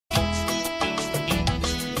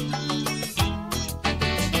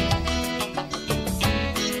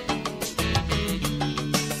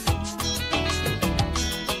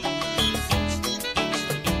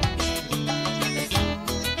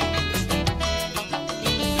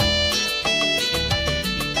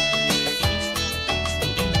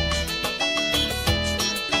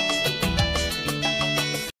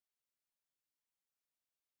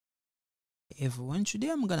everyone,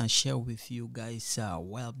 today I'm gonna share with you guys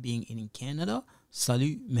well-being in Canada.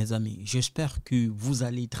 Salut mes amis, j'espère que vous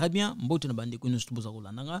allez très bien. Mbote na bande kuno stubuza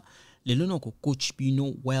kulananga. Lelo no ko coach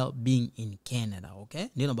Pino well-being in Canada, okay?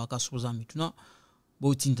 Ndino baka subuza mituna.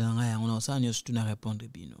 Botinta nga ya ona sa nyo stuna répondre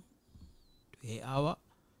bino. Okay, awa.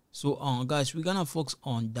 So guys, we're gonna focus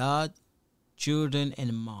on dad, children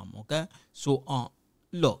and mom, okay? So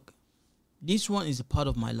look, this one is a part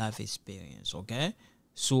of my life experience, okay?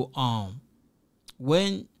 So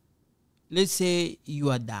when let's say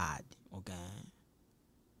you are dad, okay,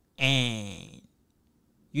 and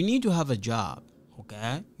you need to have a job,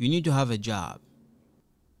 okay? You need to have a job.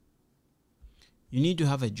 You need to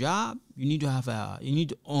have a job. You need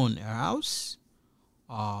to own a house,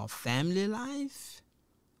 family life,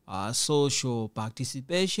 social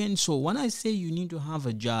participation. So when I say you need to have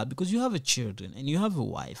a job, because you have a children and you have a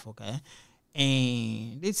wife, okay,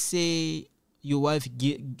 and let's say your wife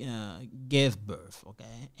gave birth,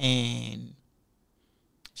 okay, and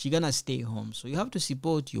she gonna stay home, so you have to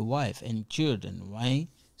support your wife and children, right?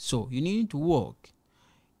 So you need to work,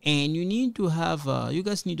 and you need to have you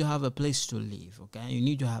guys need to have a place to live, okay? You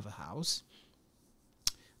need to have a house,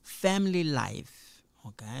 family life,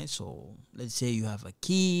 okay? So let's say you have a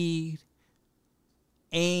kid,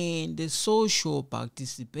 and the social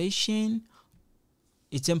participation,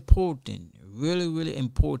 it's important, really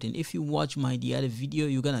important. If you watch my other video,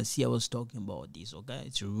 you're gonna see I was talking about this, okay?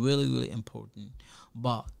 It's really important.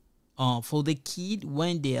 But for the kid,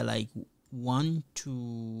 when they are like 1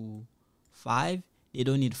 to 5, they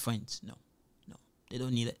don't need friends. No, they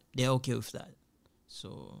don't need it. They're okay with that.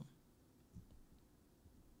 So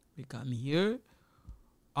we come here.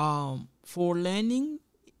 For learning,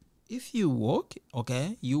 if you work,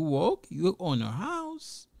 okay, you own a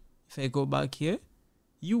house. If I go back here,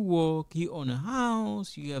 you work, you own a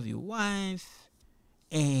house, you have your wife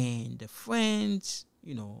and the friends,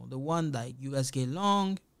 you know, the one that you guys get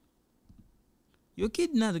along. Your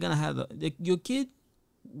kid not gonna have your kid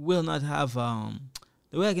will not have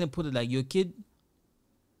the way I can put it, like your kid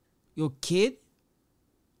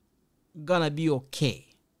gonna be okay.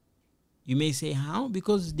 You may say how?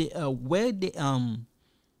 Because they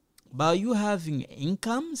by you having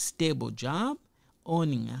income, stable job,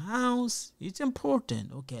 owning a house, it's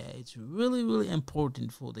important, okay? It's really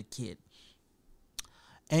important for the kid.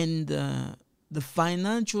 And the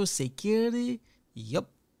financial security, yep,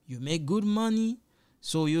 you make good money,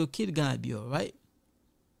 so your kid gonna be all right.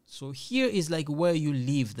 So here is like where you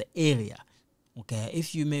live, the area, okay?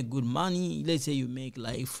 If you make good money, let's say you make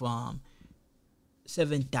like from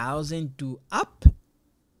 7,000 to up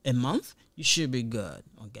a month, you should be good,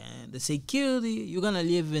 okay? The security, you're gonna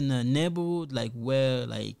live in a neighborhood like where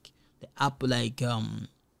like the up, like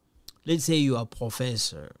let's say you are a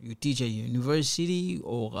professor, you teach at university,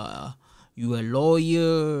 or you are a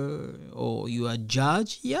lawyer, or you are a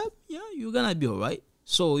judge. Yeah, you're gonna be all right.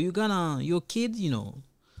 So your kids, you know,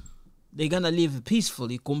 they're gonna live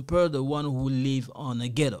peacefully compared to the one who live on a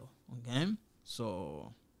ghetto, okay?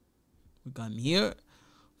 So we come here.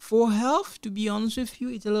 For health, to be honest with you,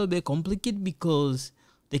 it's a little bit complicated because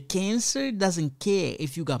the cancer doesn't care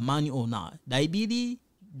if you got money or not. Diabetes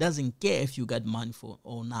doesn't care if you got money for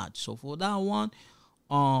or not. So for that one,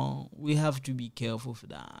 we have to be careful for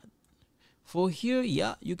that. For here,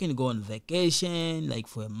 yeah, you can go on vacation like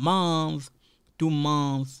for a month, 2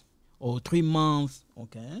 months, or 3 months,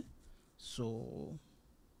 okay? So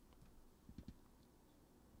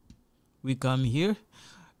we come here.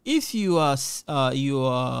 If you are let's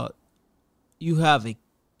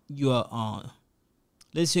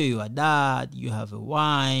say you are dad, you have a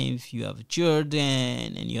wife, you have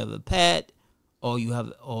children, and you have a pet, or you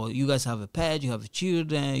guys have a pet, you have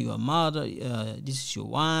children, you are mother, this is your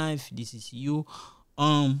wife, this is you.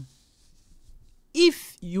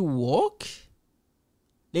 If you work,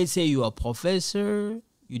 let's say you are a professor,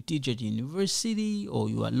 you teach at university, or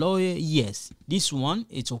you are a lawyer, yes, this one,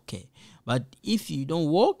 it's okay. But if you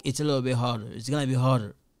don't work, it's a little bit harder. It's gonna be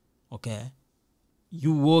harder, okay?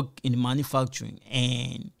 You work in manufacturing,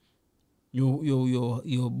 and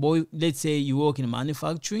your boy, let's say you work in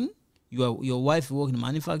manufacturing, your wife work in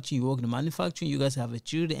manufacturing, you work in manufacturing, you guys have a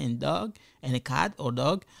child and dog and a cat or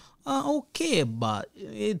dog, okay, but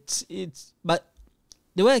but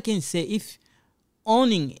the way I can say, if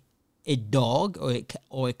owning a dog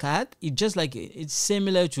or a cat, it's just like it's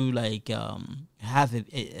similar to like have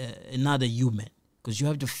another human, because you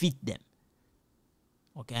have to feed them,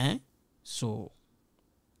 okay? So,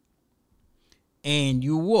 and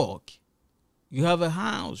you work, you have a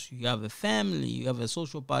house, you have a family, you have a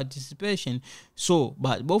social participation. So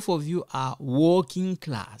but both of you are working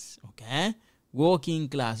class, okay? working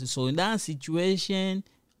class. So in that situation,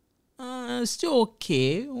 still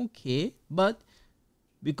okay, but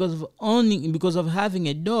because of having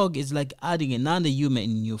a dog, it's like adding another human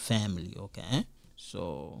in your family. Okay,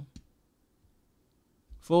 so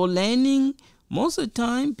for learning, most of the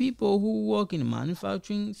time, people who work in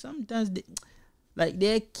manufacturing, sometimes like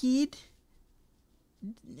their kid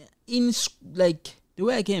like the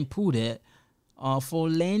way I can put it, for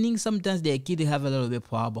learning, sometimes their kid have a little bit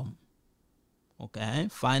problem. Okay,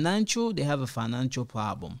 financial, they have a financial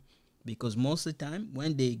problem because most of the time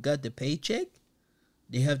when they got the paycheck,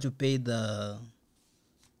 they have to pay the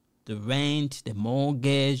rent, the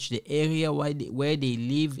mortgage, the area where they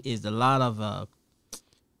live is a lot of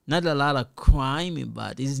not a lot of crime,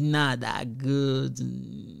 but it's not that good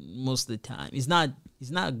most of the time. It's not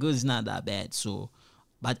good, it's not that bad. So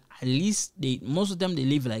but at least most of them they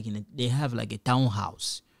live like they have like a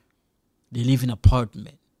townhouse. They live in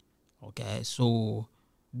apartment. Okay, so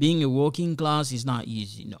being a working class is not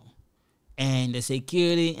easy, no. And the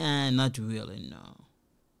security, not really, no.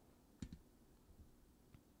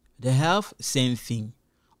 The health, same thing.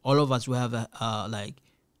 All of us will have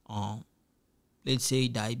let's say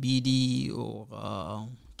diabetes or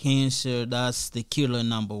cancer. That's the killer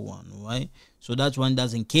number one, right? So that one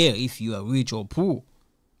doesn't care if you are rich or poor.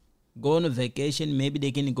 Go on a vacation, maybe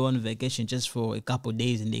they can go on a vacation just for a couple of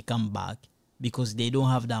days and they come back because they don't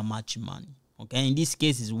have that much money. Okay, in this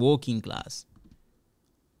case, it's working class.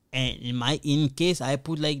 And in case I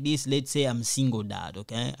put like this, let's say I'm single dad.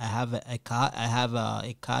 Okay, I have a cat. I have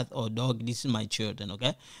a cat or dog. This is my children.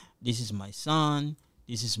 Okay, this is my son.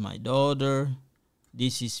 This is my daughter.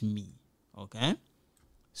 This is me. Okay,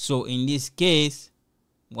 so in this case,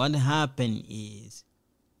 what happened is,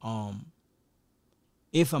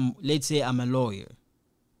 if let's say I'm a lawyer,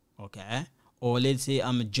 okay, or let's say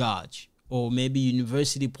I'm a judge, or maybe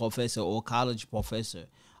university professor or college professor,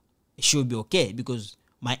 it should be okay because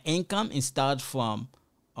my income is start from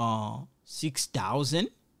 6,000.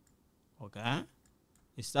 Okay,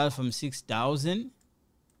 it starts from 6,000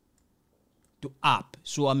 to up,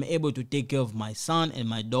 so I'm able to take care of my son and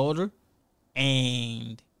my daughter,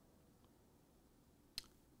 and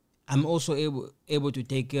I'm also able to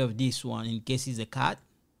take care of this one in case he's a cat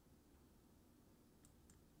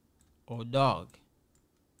or dog.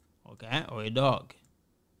 Okay, or a dog.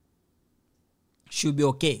 Should be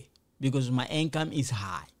okay because my income is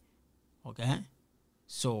high. Okay,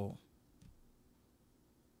 so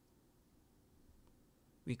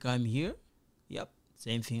we come here. Yep,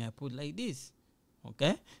 same thing I put like this.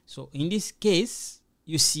 Okay, so in this case,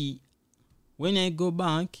 you see, when I go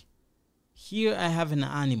back, here I have an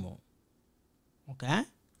animal. Okay,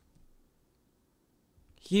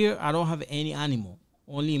 here I don't have any animal,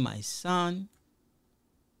 only my son,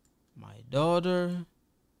 my daughter,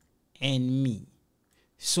 and me.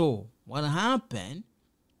 So what happened,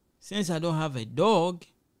 since I don't have a dog,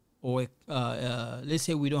 or let's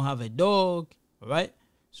say we don't have a dog, all right?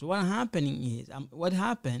 So what happening is,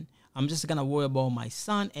 I'm just gonna worry about my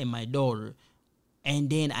son and my daughter, and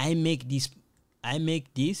then I make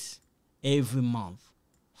this every month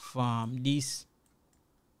from this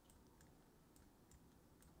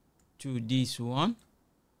to this one.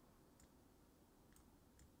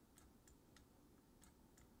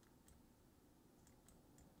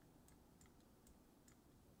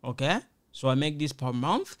 Okay, so I make this per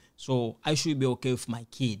month, so I should be okay with my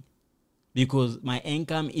kid because my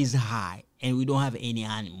income is high and we don't have any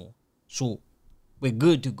animal, so we're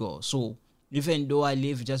good to go. So even though I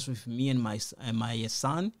live just with me and my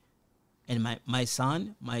son and my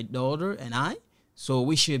son, my daughter, and I, so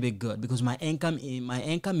we should be good because my income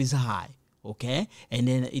is high. Okay, and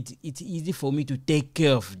then it's easy for me to take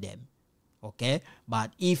care of them. Okay,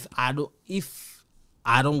 but if I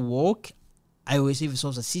don't work, I receive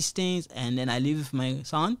source assistance, and then I live with my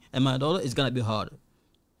son and my daughter, it's gonna be harder.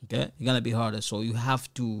 Okay, it's gonna be harder. So you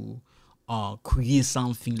have to create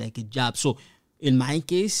something like a job. So in my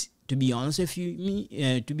case, to be honest with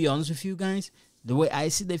you guys, the way I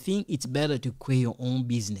see the thing, it's better to create your own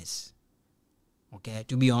business. Okay,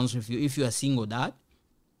 to be honest with you, if you're a single dad,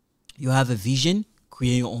 you have a vision,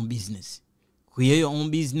 create your own business. Create your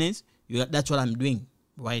own business. That's what I'm doing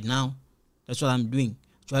right now. That's what I'm doing.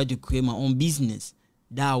 Try to create my own business.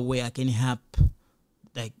 That way I can help,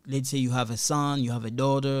 like, let's say you have a son, you have a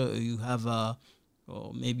daughter, or you have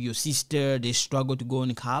or maybe your sister, they struggle to go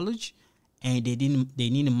in college and they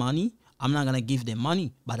need money. I'm not gonna give them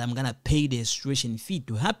money, but I'm gonna pay their tuition fee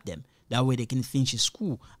to help them. That way they can finish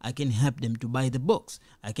school. I can help them to buy the books.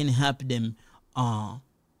 I can help them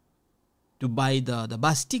to buy the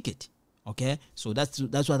bus ticket. Okay, so that's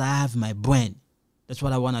what I have my brand. That's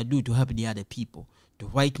what I want to do, to help the other people, to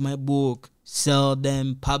write my book, sell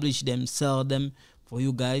them, publish them, sell them for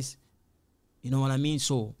you guys. You know what I mean?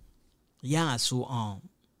 So yeah, so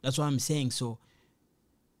that's what I'm saying. So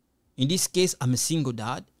in this case, I'm a single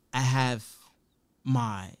dad. I have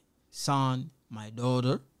my son, my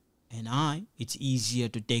daughter, and it's easier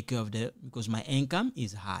to take care of them because my income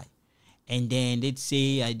is high. And then let's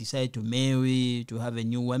say I decide to marry, to have a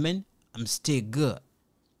new woman, I'm still good.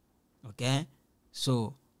 Okay?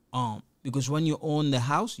 So because when you own the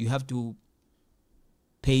house, you have to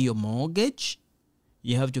pay your mortgage,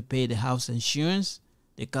 you have to pay the house insurance,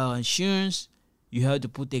 the car insurance, you have to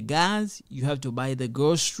put the gas, you have to buy the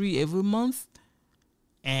grocery every month,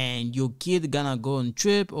 and your kid gonna go on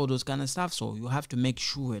trip, all those kind of stuff. So you have to make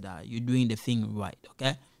sure that you're doing the thing right.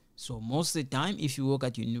 Okay? So most of the time, if you work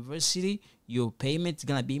at university, your payment's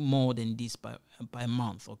gonna be more than this per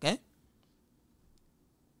month. Okay?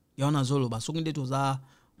 Yona zolo basunginde toza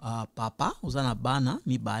papa uzana bana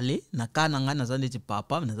mibale na kana nga nazande ti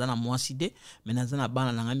papa nazana mwasi de me nazana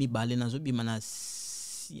bana nanga mibale nazobi mana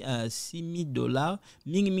 $6,000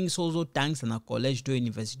 mingi sozo tanks na college to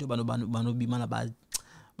university bano bima na ba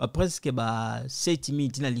presque ba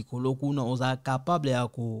 7,000 tina likolo kuna oza capable ya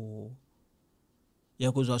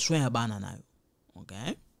ko zo soin bana nayo.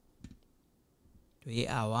 Okay? To ye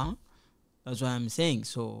awa, that's what I'm saying.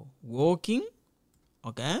 So working,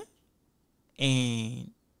 okay,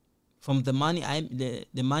 and from the money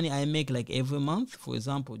the money I make like every month, for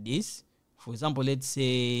example, let's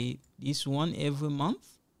say this one every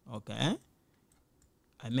month, okay,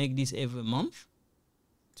 I make this every month,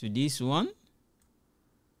 to this one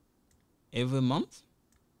every month,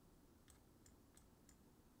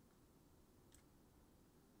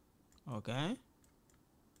 okay,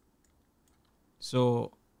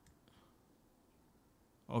 so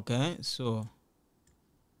okay, so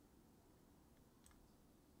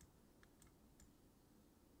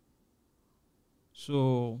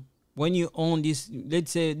when you own this,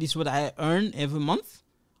 let's say this is what I earn every month,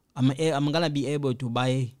 I'm gonna be able to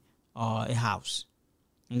buy a house.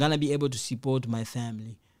 I'm gonna be able to support my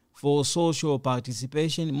family. For social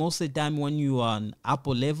participation, most of the time when you are on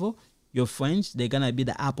Apple level, your friends, they're gonna be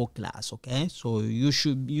the Apple class. Okay, so you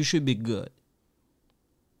should be good.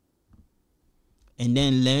 And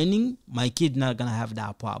then learning, my kid not gonna have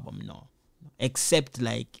that problem, no. Except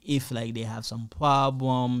like if like they have some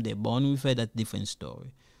problem, they're born with it, that's different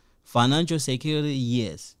story. Financial security,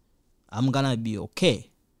 yes, I'm gonna be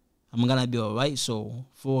okay. I'm gonna be alright. So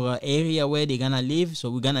for an area where they're gonna live,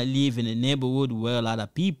 so we're gonna live in a neighborhood where a lot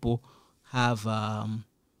of people have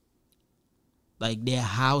like their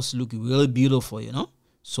house look really beautiful, you know.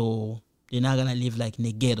 So they're not gonna live like in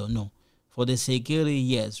a ghetto, no. For the security,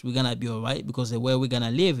 yes, we're gonna be alright because the way we're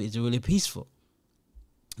gonna live is really peaceful.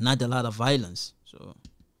 Not a lot of violence. So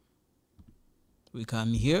we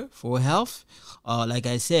come here for health. Like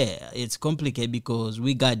I said, it's complicated because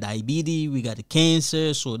we got diabetes, we got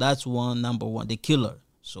cancer. So that's number one, the killer.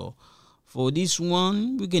 So for this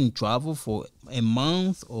one, we can travel for a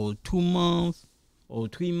month or 2 months or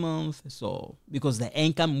 3 months. So because the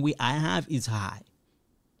income I have is high.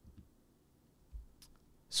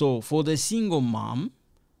 So for the single mom,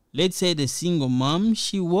 let's say the single mom,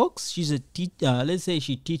 she works, she's a teacher. Let's say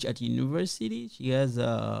she teach at university. She has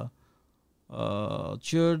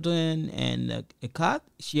children and a cat.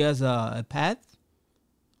 She has a pet.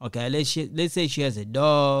 Okay, let's say she has a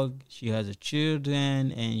dog. She has a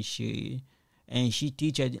children, and she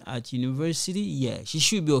teach at university. Yeah, she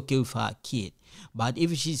should be okay with her kid. But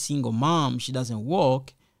if she's single mom, she doesn't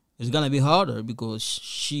work, it's gonna be harder because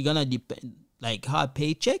she gonna depend. Like her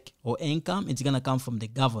paycheck or income, it's gonna come from the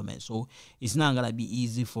government, so it's not gonna be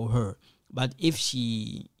easy for her. But if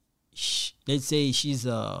she let's say she's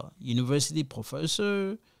a university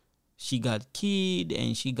professor, she got kid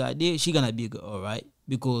and she got this, she gonna be good, all right,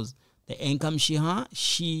 because the income she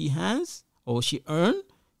has or she earn,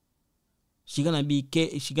 she gonna be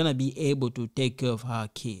able to take care of her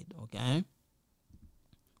kid. Okay,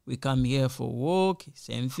 we come here for work,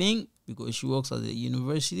 same thing, because she works at the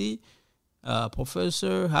university.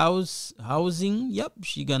 Professor, housing, yep,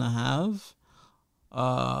 she gonna have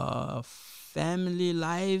family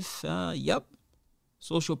life, yep,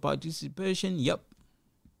 social participation, yep,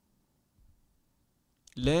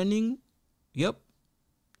 learning, yep,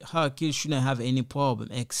 her kids shouldn't have any problem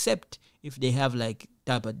except if they have like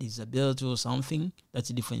type of disability or something. That's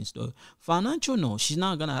a different story. Financial, no, she's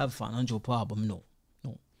not gonna have financial problem, no,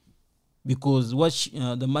 because what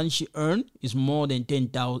the money she earned is more than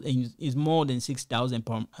 10,000, is more than 6,000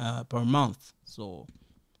 per month. So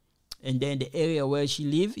And then the area where she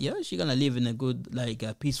live, yeah, she gonna live in a good, like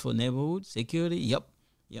a peaceful neighborhood, security. Yep.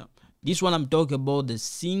 This one I'm talking about, the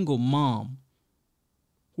single mom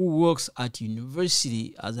who works at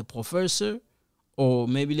university as a professor, or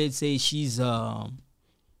maybe let's say she's a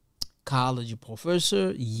college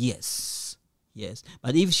professor. Yes.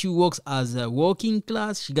 But if she works as a working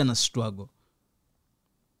class, she gonna struggle.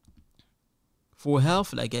 For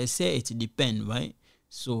health, like I said, it depends, right?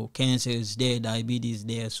 So cancer is there, diabetes is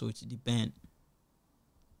there, so it depends.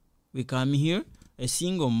 We come here, a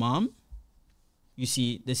single mom. You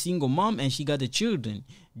see, the single mom, and she got the children.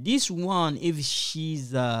 This one, if she's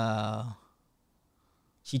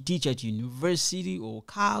she teach at university or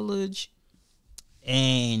college,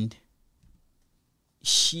 and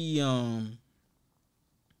she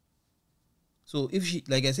so if she,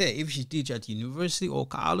 like I said, if she teach at university or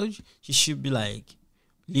college, she should be like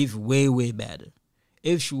live way better.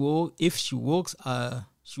 If she works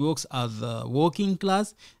as a working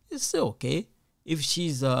class, it's still okay. If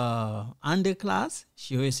she's underclass,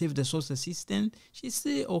 she receives the social assistance, she's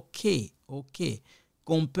still okay.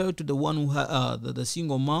 Compared to the one who the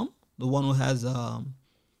single mom, the one who has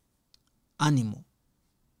animal.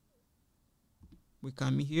 We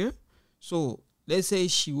come here. So let's say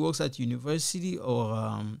she works at university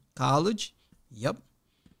or college. Yep.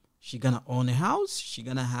 She gonna own a house. She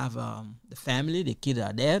gonna have the family, the kids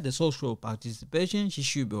are there, the social participation. She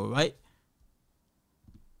should be all right.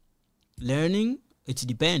 Learning, it's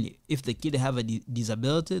depending. If the kid have a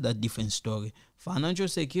disability, that's different story. Financial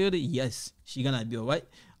security, yes, she gonna be all right.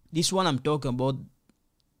 This one I'm talking about,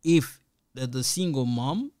 if the single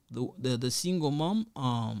mom, the single mom,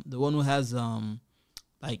 the one who has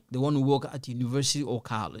like the one who work at university or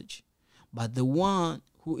college, but the one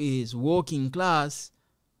who is working class,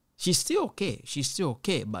 she's still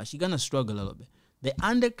okay, but she gonna struggle a little bit. The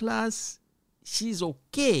underclass, she's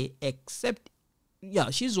okay, except,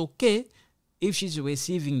 yeah, she's okay if she's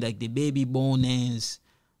receiving like the baby bonus,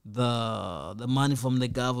 the money from the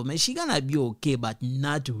government. She gonna be okay, but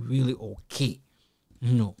not really okay.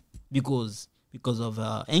 No, because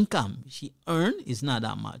of income she earn is not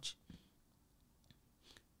that much.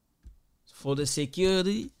 For the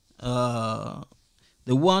security, the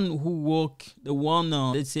one who work, the one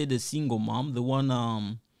let's say the single mom, the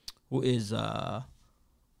one who is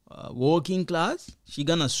working class, she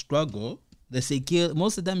gonna struggle. The secure,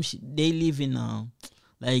 most of them they live in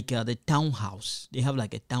like the townhouse. They have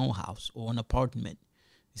like a townhouse or an apartment.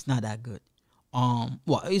 It's not that good.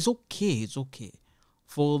 Well, it's okay.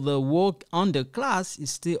 For the work underclass,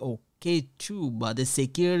 it's still okay too. But the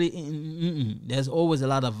security, there's always a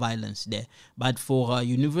lot of violence there. But for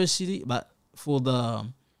university, but for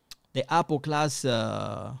the upper class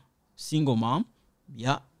single mom,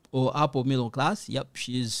 yeah, or upper middle class, yep,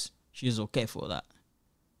 she's okay for that.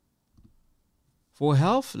 For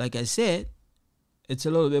health, like I said, it's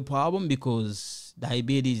a little bit problem because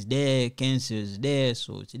diabetes is there, cancer is there,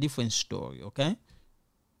 so it's a different story, okay?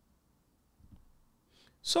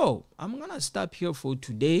 So I'm gonna stop here for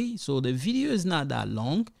today. So the video is not that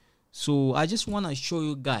long, so I just want to show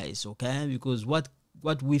you guys, okay, because what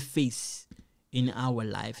we face in our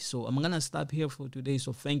life. So I'm gonna stop here for today.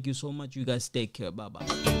 So thank you so much. You guys take care. Bye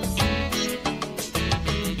bye.